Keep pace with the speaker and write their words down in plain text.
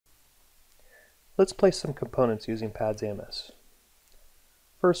Let's place some components using PADS AMS.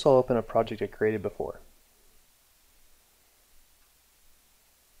 First, I'll open a project I created before.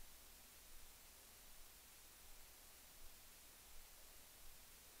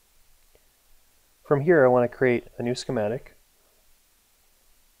 From here, I want to create a new schematic.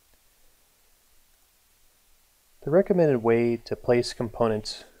 The recommended way to place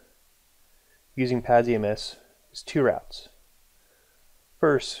components using PADS AMS is two routes.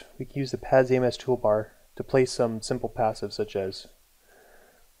 First, we can use the PADS AMS toolbar to place some simple passives such as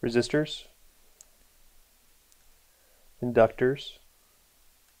resistors, inductors,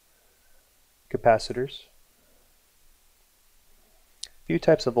 capacitors, a few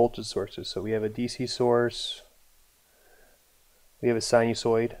types of voltage sources. So we have a DC source, we have a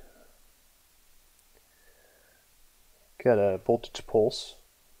sinusoid, got a voltage pulse,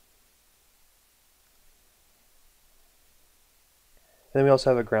 and then we also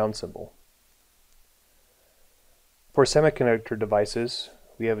have a ground symbol. For semiconductor devices,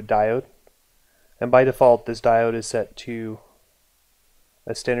 we have a diode, and by default this diode is set to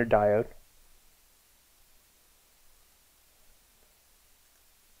a standard diode.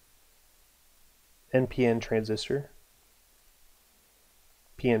 NPN transistor,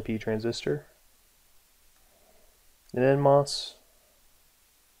 PNP transistor, an NMOS,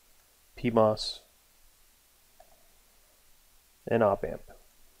 PMOS, and op-amp.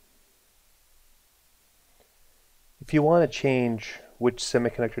 If you want to change which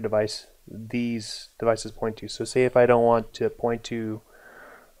semiconductor device these devices point to, so say if I don't want to point to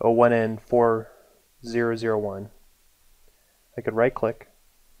a 1N4001, I could right click,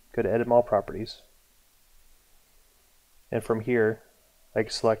 go to Edit All Properties, and from here I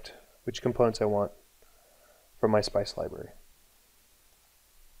can select which components I want from my SPICE library.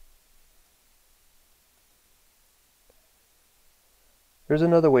 There's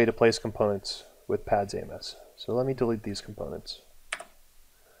another way to place components with PADS AMS, so let me delete these components.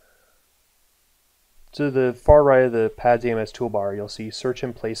 To the far right of the PADS AMS toolbar, you'll see Search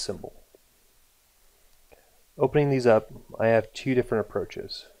and Place symbol. Opening these up, I have two different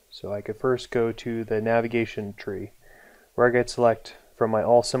approaches. So I could first go to the navigation tree, where I could select from my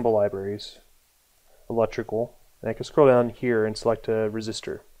all symbol libraries, electrical, and I can scroll down here and select a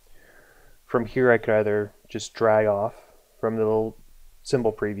resistor. From here I could either just drag off from the little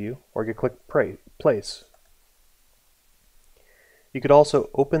symbol preview, or I could click place. You could also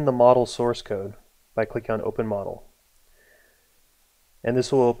open the model source code by clicking on Open Model, and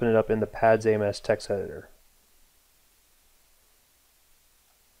this will open it up in the PADS AMS text editor.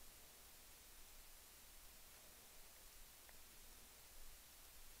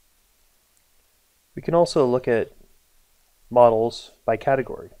 We can also look at models by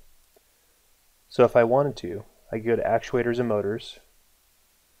category. So if I wanted to, I could go to Actuators and Motors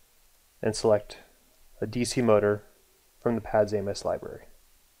and select a DC motor from the PADS AMS library.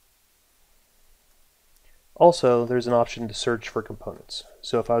 Also, there's an option to search for components.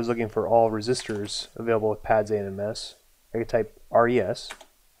 So if I was looking for all resistors available with PADS AMS, I could type RES,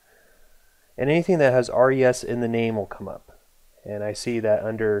 and anything that has RES in the name will come up. And I see that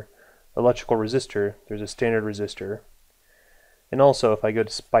under electrical resistor, there's a standard resistor. And also, if I go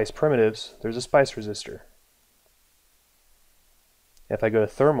to SPICE primitives, there's a SPICE resistor. If I go to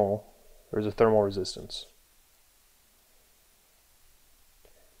thermal, there's a thermal resistance.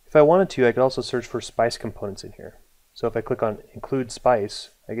 If I wanted to, I could also search for SPICE components in here. So if I click on Include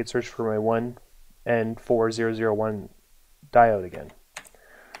SPICE, I could search for my 1N4001 diode again.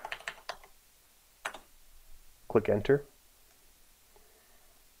 Click Enter,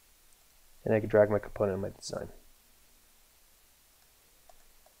 and I can drag my component in my design.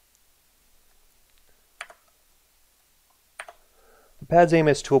 The PADS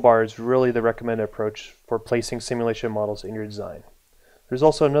AMS toolbar is really the recommended approach for placing simulation models in your design. There's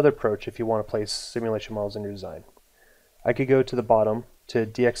also another approach if you want to place simulation models in your design. I could go to the bottom to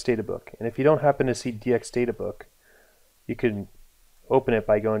DX Databook, and if you don't happen to see DX Databook, you can open it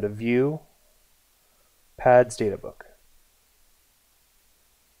by going to View, PADS Databook.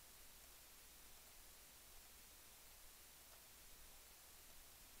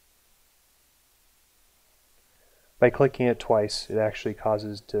 By clicking it twice, it actually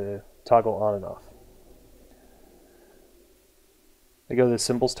causes to toggle on and off. I go to the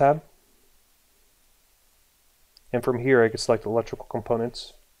Symbols tab, and from here I can select electrical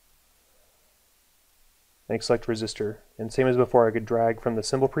components, and I can select resistor, and same as before, I could drag from the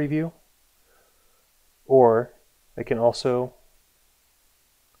symbol preview, or I can also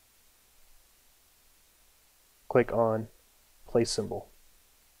click on Place Symbol.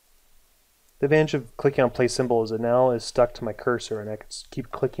 The advantage of clicking on Place Symbol is it now is stuck to my cursor, and I can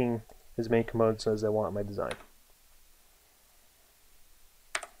keep clicking as many components as I want in my design.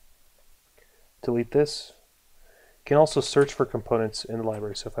 Delete this. You can also search for components in the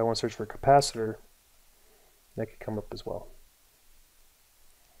library. So if I want to search for capacitor, that could come up as well.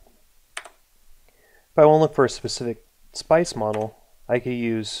 If I want to look for a specific SPICE model, I could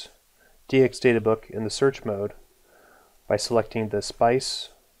use DX Databook in the search mode by selecting the SPICE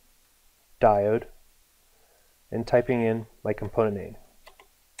diode and typing in my component name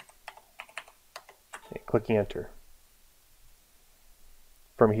and clicking enter.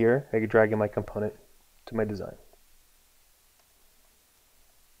 From here, I could drag in my component to my design.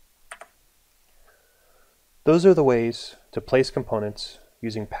 Those are the ways to place components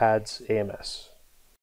using PADS AMS.